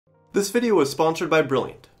This video is sponsored by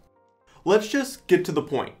Brilliant. Let's just get to the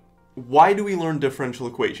point. Why do we learn differential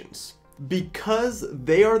equations? Because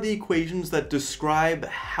they are the equations that describe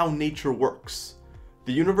how nature works.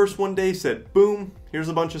 The universe one day said, boom, here's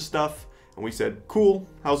a bunch of stuff, and we said, cool,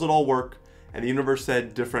 how's it all work? And the universe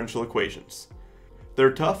said differential equations.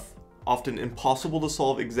 They're tough, often impossible to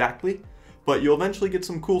solve exactly, but you'll eventually get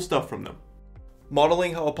some cool stuff from them.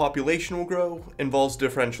 Modeling how a population will grow involves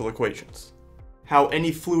differential equations. How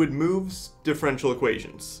any fluid moves, differential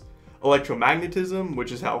equations. Electromagnetism,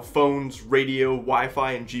 which is how phones, radio,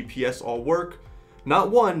 Wi-Fi, and GPS all work.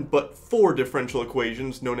 Not one, but 4 differential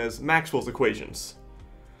equations known as Maxwell's equations.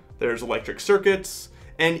 There's electric circuits,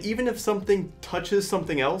 and even if something touches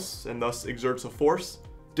something else, and thus exerts a force,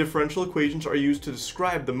 differential equations are used to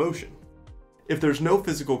describe the motion. If there's no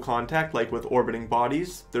physical contact, like with orbiting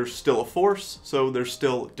bodies, there's still a force, so there's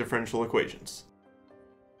still differential equations.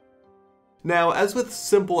 Now, as with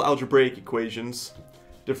simple algebraic equations,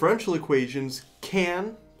 differential equations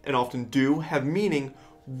can, and often do, have meaning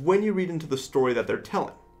when you read into the story that they're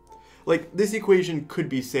telling. Like, this equation could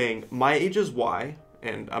be saying, my age is Y,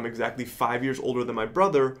 and I'm exactly 5 years older than my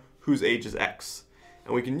brother, whose age is X.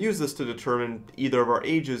 And we can use this to determine either of our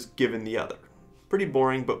ages given the other. Pretty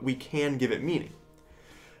boring, but we can give it meaning.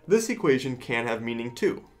 This equation can have meaning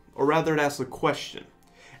too, or rather it asks a question.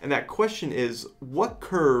 And that question is, what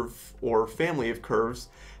curve, or family of curves,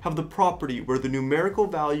 have the property where the numerical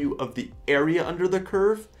value of the area under the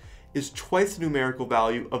curve is twice the numerical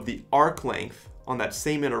value of the arc length on that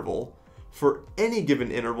same interval for any given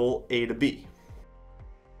interval a to b?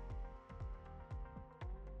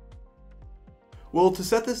 Well, to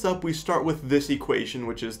set this up, we start with this equation,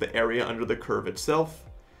 which is the area under the curve itself.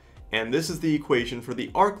 And this is the equation for the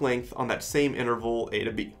arc length on that same interval a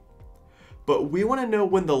to b. But we want to know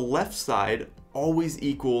when the left side always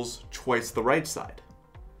equals twice the right side.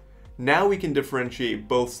 Now we can differentiate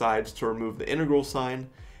both sides to remove the integral sign,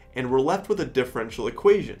 and we're left with a differential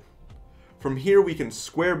equation. From here we can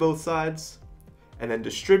square both sides, and then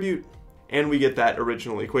distribute, and we get that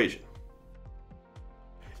original equation.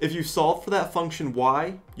 If you solve for that function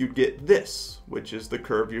y, you'd get this, which is the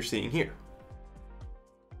curve you're seeing here.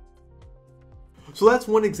 So that's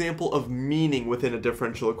one example of meaning within a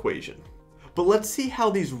differential equation. But let's see how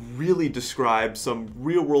these really describe some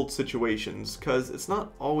real-world situations, because it's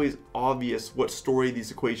not always obvious what story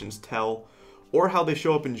these equations tell, or how they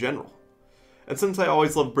show up in general. And since I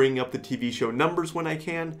always love bringing up the TV show Numbers when I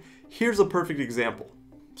can, here's a perfect example.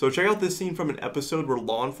 So check out this scene from an episode where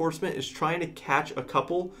law enforcement is trying to catch a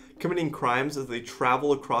couple committing crimes as they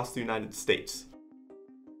travel across the United States.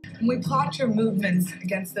 When we plot your movements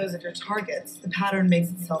against those of your targets, the pattern makes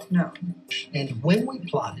itself known. And when we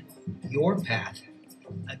plot your path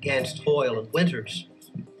against Hoyle and Winters,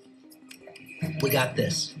 we got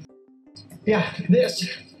this. Yeah, this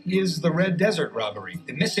is the Red Desert robbery.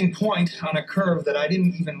 The missing point on a curve that I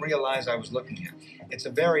didn't even realize I was looking at. It's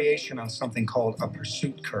a variation on something called a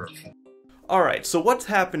pursuit curve. Alright, so what's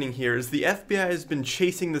happening here is the FBI has been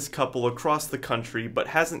chasing this couple across the country but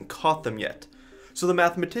hasn't caught them yet. So the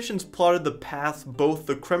mathematicians plotted the paths both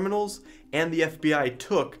the criminals and the FBI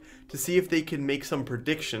took to see if they can make some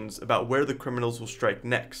predictions about where the criminals will strike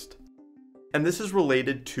next. And this is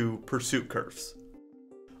related to pursuit curves.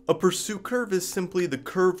 A pursuit curve is simply the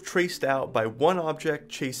curve traced out by one object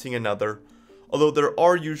chasing another, although there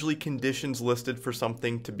are usually conditions listed for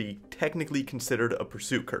something to be technically considered a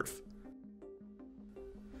pursuit curve.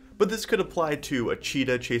 But this could apply to a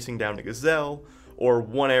cheetah chasing down a gazelle, or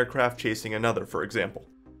one aircraft chasing another, for example.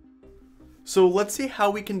 So let's see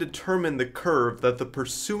how we can determine the curve that the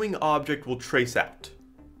pursuing object will trace out.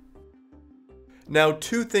 Now,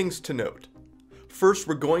 2 things to note. First,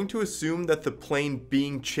 we're going to assume that the plane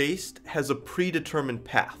being chased has a predetermined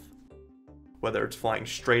path. Whether it's flying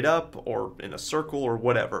straight up, or in a circle, or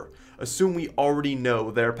whatever, assume we already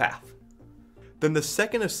know their path. Then the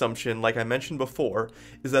second assumption, like I mentioned before,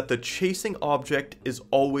 is that the chasing object is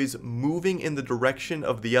always moving in the direction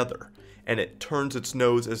of the other, and it turns its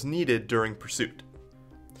nose as needed during pursuit.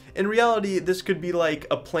 In reality, this could be like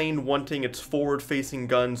a plane wanting its forward-facing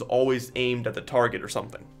guns always aimed at the target or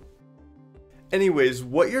something. Anyways,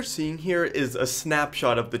 what you're seeing here is a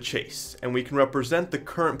snapshot of the chase, and we can represent the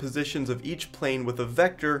current positions of each plane with a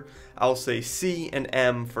vector. I'll say C and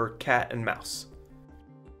M for cat and mouse.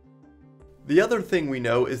 The other thing we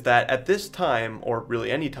know is that at this time, or really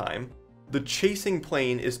any time, the chasing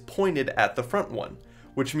plane is pointed at the front one,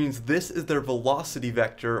 which means this is their velocity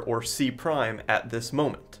vector, or C prime, at this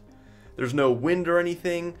moment. There's no wind or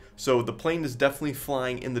anything, so the plane is definitely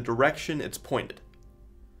flying in the direction it's pointed.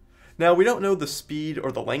 Now, we don't know the speed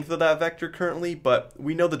or the length of that vector currently, but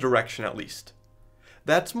we know the direction at least.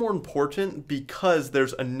 That's more important because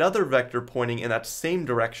there's another vector pointing in that same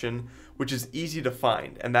direction, which is easy to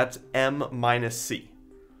find, and that's m minus c.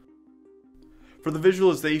 For the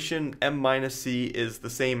visualization, m minus c is the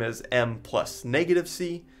same as m plus negative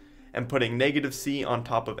c, and putting negative c on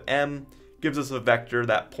top of m gives us a vector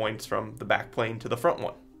that points from the back plane to the front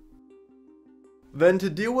one. Then to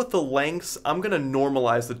deal with the lengths, I'm going to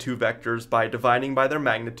normalize the two vectors by dividing by their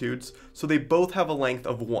magnitudes so they both have a length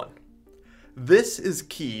of 1. This is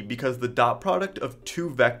key because the dot product of two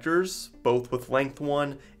vectors, both with length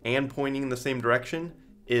 1 and pointing in the same direction,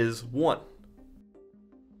 is 1.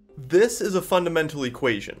 This is a fundamental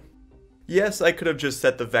equation. Yes, I could have just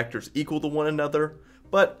set the vectors equal to one another,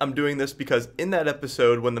 but I'm doing this because in that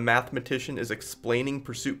episode when the mathematician is explaining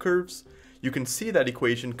pursuit curves, you can see that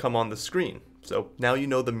equation come on the screen, so now you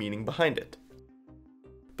know the meaning behind it.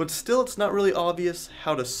 But still, it's not really obvious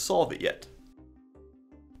how to solve it yet.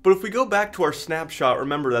 But if we go back to our snapshot,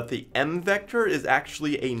 remember that the m vector is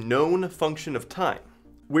actually a known function of time.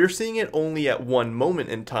 We're seeing it only at one moment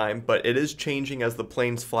in time, but it is changing as the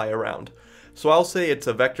planes fly around. So I'll say it's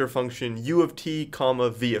a vector function u of t, comma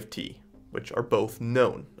v of t, which are both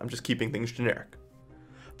known. I'm just keeping things generic.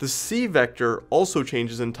 The c vector also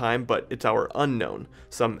changes in time, but it's our unknown,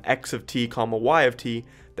 some x of t, comma y of t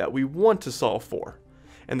that we want to solve for.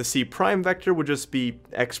 And the c prime vector would just be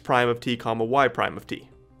x prime of t, comma y prime of t.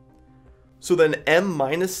 So then m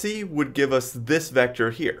minus c would give us this vector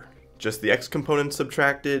here, just the x component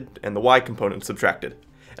subtracted and the y component subtracted.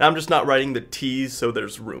 And I'm just not writing the t's so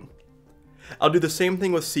there's room. I'll do the same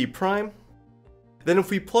thing with c prime. Then if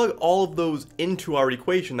we plug all of those into our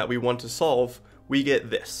equation that we want to solve, we get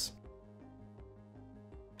this.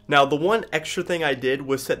 Now the one extra thing I did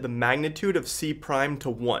was set the magnitude of c prime to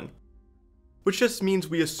 1. Which just means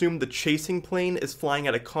we assume the chasing plane is flying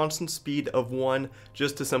at a constant speed of 1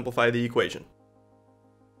 just to simplify the equation.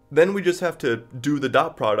 Then we just have to do the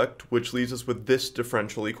dot product, which leaves us with this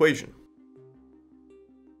differential equation.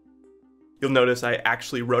 You'll notice I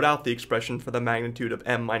actually wrote out the expression for the magnitude of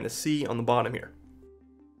m minus c on the bottom here.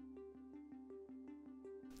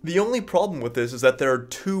 The only problem with this is that there are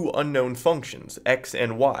two unknown functions, x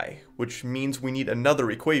and y, which means we need another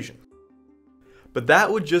equation. But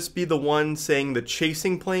that would just be the one saying the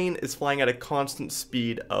chasing plane is flying at a constant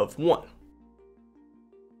speed of 1.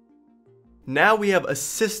 Now we have a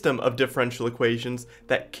system of differential equations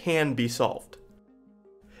that can be solved.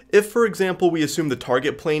 If, for example, we assume the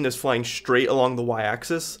target plane is flying straight along the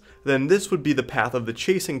y-axis, then this would be the path of the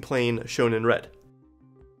chasing plane shown in red.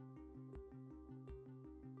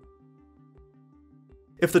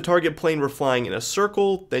 If the target plane were flying in a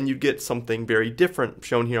circle, then you'd get something very different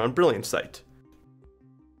shown here on Brilliant Sight.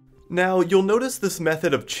 Now, you'll notice this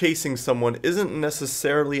method of chasing someone isn't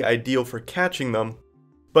necessarily ideal for catching them,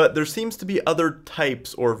 but there seems to be other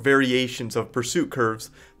types or variations of pursuit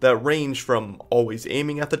curves that range from always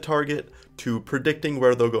aiming at the target to predicting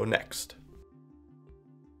where they'll go next.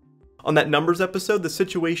 On that numbers episode, the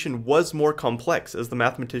situation was more complex as the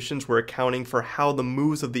mathematicians were accounting for how the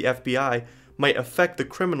moves of the FBI might affect the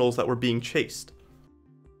criminals that were being chased.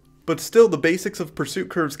 But still, the basics of pursuit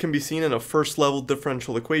curves can be seen in a first level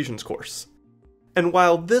differential equations course. And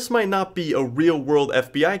while this might not be a real-world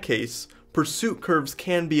FBI case, pursuit curves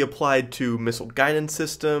can be applied to missile guidance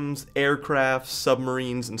systems, aircraft,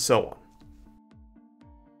 submarines, and so on.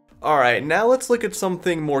 Alright, now let's look at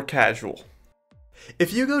something more casual.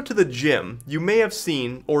 If you go to the gym, you may have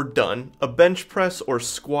seen, or done, a bench press or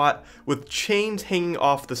squat with chains hanging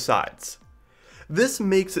off the sides. This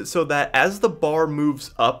makes it so that as the bar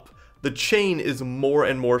moves up, the chain is more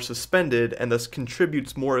and more suspended and thus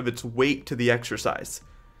contributes more of its weight to the exercise.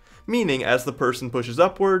 Meaning, as the person pushes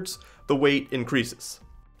upwards, the weight increases.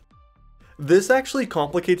 This actually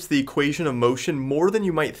complicates the equation of motion more than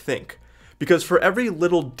you might think, because for every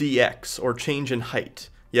little dx, or change in height,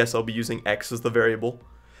 yes, I'll be using x as the variable,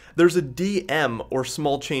 there's a dm, or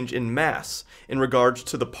small change in mass, in regards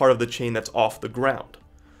to the part of the chain that's off the ground.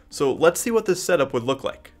 So let's see what this setup would look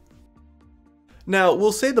like. Now,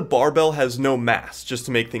 we'll say the barbell has no mass, just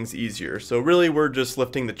to make things easier, so really we're just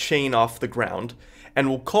lifting the chain off the ground, and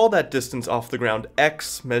we'll call that distance off the ground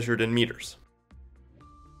x measured in meters.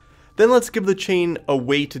 Then let's give the chain a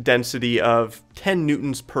weight density of 10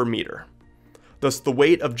 newtons per meter. Thus the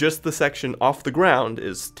weight of just the section off the ground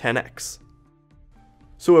is 10x.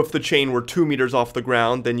 So if the chain were 2 meters off the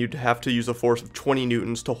ground, then you'd have to use a force of 20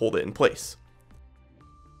 newtons to hold it in place.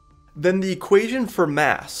 Then the equation for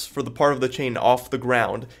mass for the part of the chain off the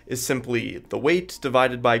ground is simply the weight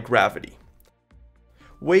divided by gravity.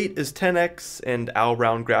 Weight is 10x, and I'll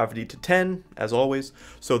round gravity to 10, as always,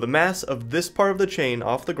 so the mass of this part of the chain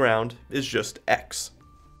off the ground is just x.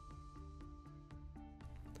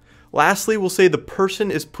 Lastly, we'll say the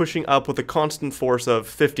person is pushing up with a constant force of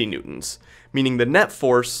 50 newtons, meaning the net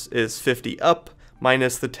force is 50 up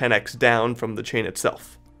minus the 10x down from the chain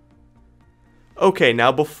itself. Okay,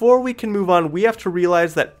 now before we can move on, we have to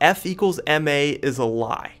realize that F equals ma is a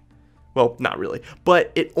lie. Well, not really,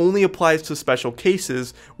 but it only applies to special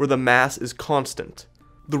cases where the mass is constant.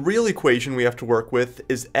 The real equation we have to work with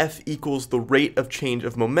is F equals the rate of change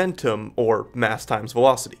of momentum, or mass times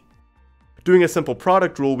velocity. Doing a simple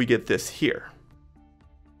product rule, we get this here.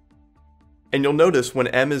 And you'll notice when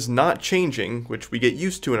m is not changing, which we get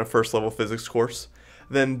used to in a first level physics course,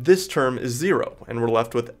 then this term is 0, and we're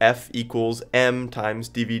left with F equals m times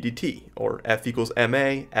dv dt, or F equals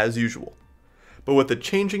ma as usual. But with the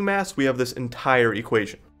changing mass, we have this entire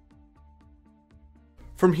equation.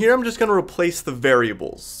 From here, I'm just going to replace the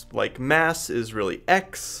variables, like mass is really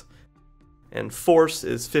x, and force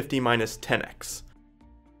is 50 minus 10x.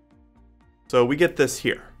 So we get this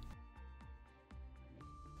here.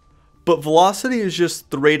 But velocity is just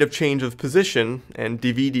the rate of change of position, and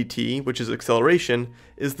dv dt, which is acceleration,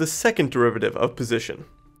 is the second derivative of position.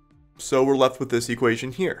 So we're left with this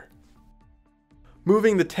equation here.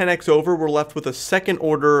 Moving the 10x over, we're left with a second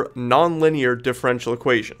order nonlinear differential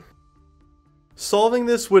equation. Solving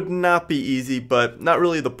this would not be easy, but not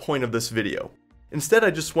really the point of this video. Instead,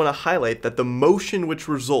 I just want to highlight that the motion which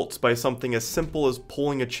results by something as simple as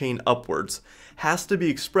pulling a chain upwards has to be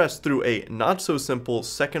expressed through a not so simple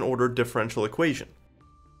second order differential equation.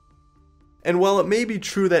 And while it may be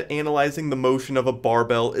true that analyzing the motion of a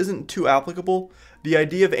barbell isn't too applicable, the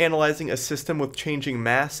idea of analyzing a system with changing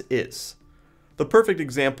mass is. The perfect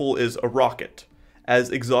example is a rocket. As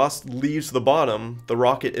exhaust leaves the bottom, the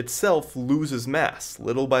rocket itself loses mass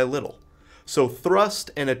little by little. So thrust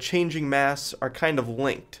and a changing mass are kind of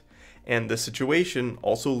linked, and this situation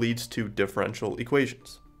also leads to differential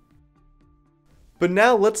equations. But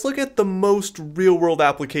now let's look at the most real-world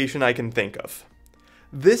application I can think of.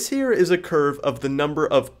 This here is a curve of the number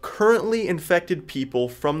of currently infected people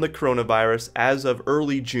from the coronavirus as of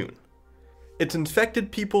early June. It's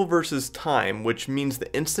infected people versus time, which means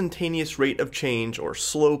the instantaneous rate of change or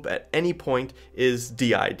slope at any point is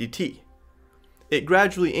di dt. It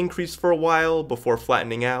gradually increased for a while before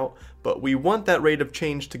flattening out, but we want that rate of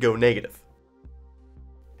change to go negative.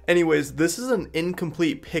 Anyways, this is an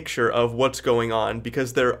incomplete picture of what's going on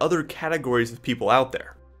because there are other categories of people out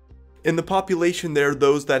there. In the population, there are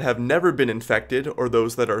those that have never been infected or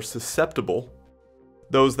those that are susceptible,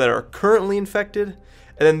 those that are currently infected,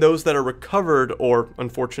 and then those that are recovered or,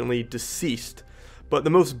 unfortunately, deceased. But the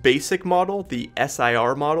most basic model, the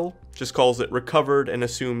SIR model, just calls it recovered and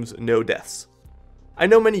assumes no deaths. I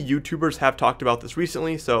know many YouTubers have talked about this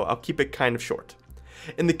recently, so I'll keep it kind of short.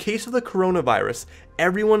 In the case of the coronavirus,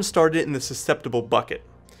 everyone started in the susceptible bucket,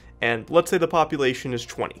 and let's say the population is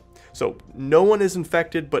 20. So no one is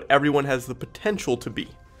infected, but everyone has the potential to be.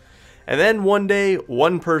 And then one day,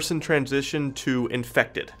 one person transitioned to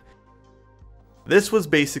infected. This was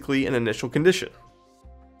basically an initial condition.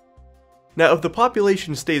 Now, if the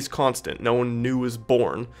population stays constant, no one new is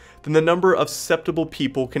born, then the number of susceptible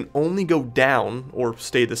people can only go down or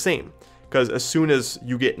stay the same, because as soon as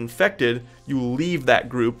you get infected, you leave that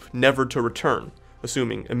group never to return,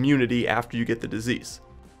 assuming immunity after you get the disease.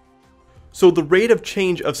 So the rate of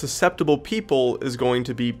change of susceptible people is going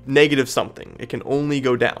to be negative something. It can only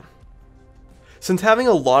go down. Since having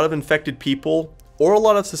a lot of infected people or a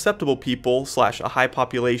lot of susceptible people / a high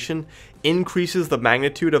population increases the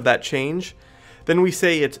magnitude of that change, then we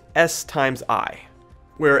say it's S times I,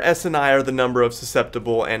 where S and I are the number of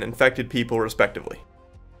susceptible and infected people respectively.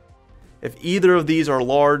 If either of these are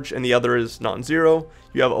large and the other is non-zero,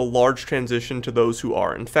 you have a large transition to those who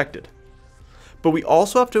are infected. But we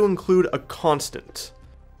also have to include a constant.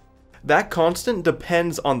 That constant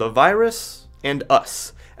depends on the virus and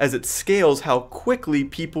us, as it scales how quickly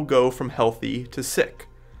people go from healthy to sick.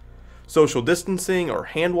 Social distancing or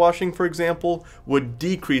hand washing, for example, would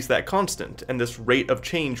decrease that constant, and this rate of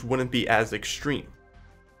change wouldn't be as extreme.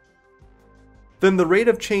 Then the rate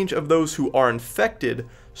of change of those who are infected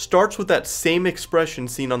starts with that same expression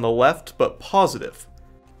seen on the left, but positive.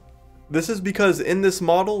 This is because in this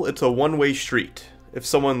model, it's a one-way street. If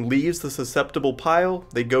someone leaves the susceptible pile,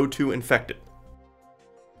 they go to infected.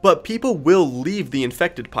 But people will leave the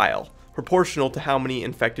infected pile, proportional to how many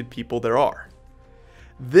infected people there are.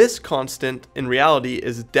 This constant, in reality,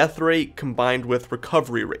 is death rate combined with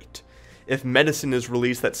recovery rate. If medicine is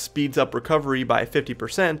released that speeds up recovery by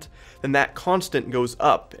 50%, then that constant goes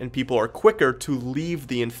up and people are quicker to leave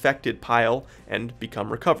the infected pile and become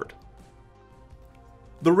recovered.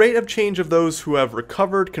 The rate of change of those who have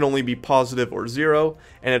recovered can only be positive or zero,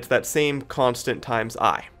 and it's that same constant times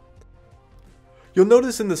I. You'll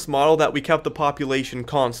notice in this model that we kept the population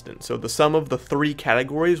constant, so the sum of the three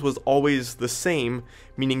categories was always the same,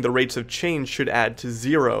 meaning the rates of change should add to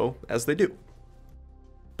zero as they do.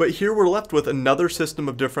 But here we're left with another system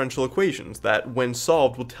of differential equations that, when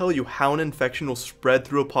solved, will tell you how an infection will spread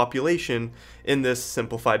through a population in this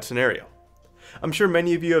simplified scenario. I'm sure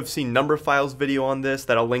many of you have seen Numberphile's video on this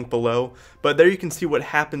that I'll link below, but there you can see what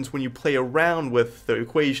happens when you play around with the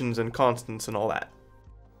equations and constants and all that.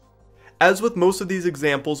 As with most of these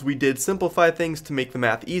examples, we did simplify things to make the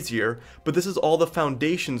math easier, but this is all the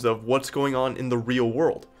foundations of what's going on in the real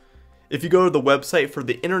world. If you go to the website for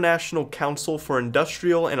the International Council for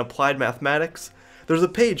Industrial and Applied Mathematics, there's a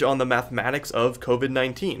page on the mathematics of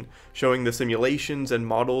COVID-19, showing the simulations and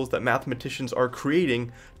models that mathematicians are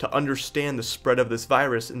creating to understand the spread of this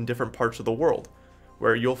virus in different parts of the world,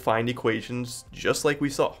 where you'll find equations just like we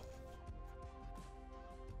saw.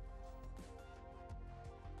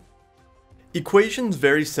 Equations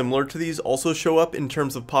very similar to these also show up in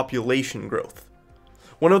terms of population growth.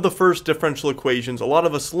 One of the first differential equations a lot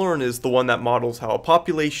of us learn is the one that models how a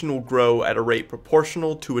population will grow at a rate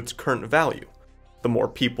proportional to its current value. The more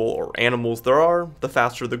people or animals there are, the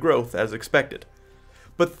faster the growth as expected.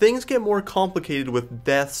 But things get more complicated with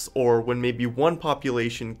deaths or when maybe one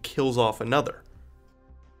population kills off another.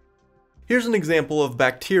 Here's an example of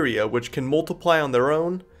bacteria which can multiply on their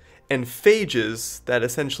own, and phages that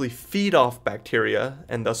essentially feed off bacteria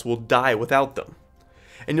and thus will die without them.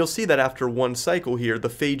 And you'll see that after one cycle here, the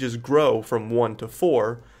phages grow from 1 to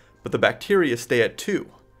 4, but the bacteria stay at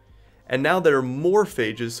 2. And now there are more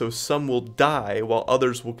phages, so some will die while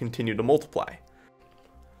others will continue to multiply.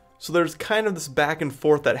 So there's kind of this back and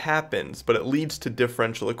forth that happens, but it leads to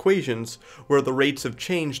differential equations where the rates of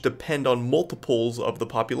change depend on multiples of the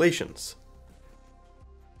populations.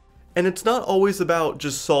 And it's not always about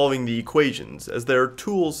just solving the equations, as there are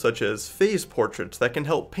tools such as phase portraits that can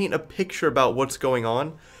help paint a picture about what's going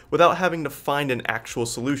on without having to find an actual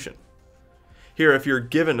solution. Here, if you're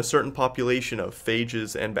given a certain population of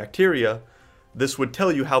phages and bacteria, this would tell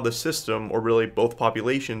you how the system, or really both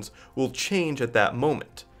populations, will change at that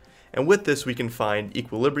moment. And with this we can find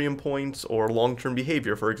equilibrium points or long-term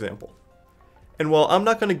behavior, for example. And while I'm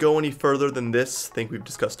not going to go any further than this, I think we've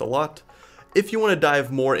discussed a lot. If you want to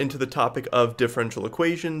dive more into the topic of differential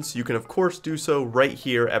equations, you can of course do so right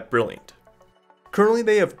here at Brilliant. Currently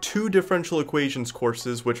they have 2 differential equations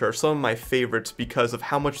courses which are some of my favorites because of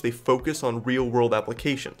how much they focus on real-world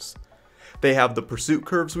applications. They have the pursuit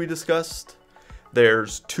curves we discussed,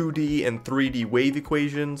 there's 2D and 3D wave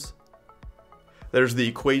equations, there's the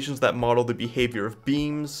equations that model the behavior of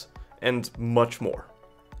beams, and much more.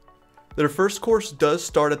 Their first course does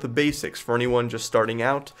start at the basics for anyone just starting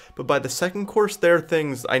out, but by the second course there are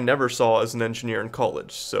things I never saw as an engineer in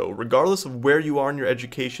college, so regardless of where you are in your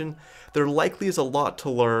education, there likely is a lot to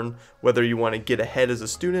learn whether you want to get ahead as a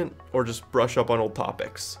student or just brush up on old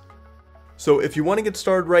topics. So if you want to get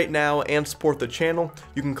started right now and support the channel,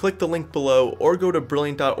 you can click the link below or go to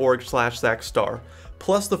brilliant.org/ZachStar,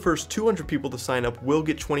 plus the first 200 people to sign up will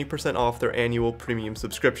get 20% off their annual premium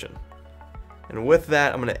subscription. And with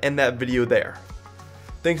that, I'm going to end that video there.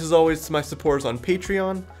 Thanks as always to my supporters on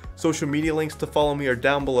Patreon. Social media links to follow me are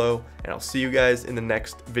down below, and I'll see you guys in the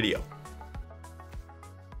next video.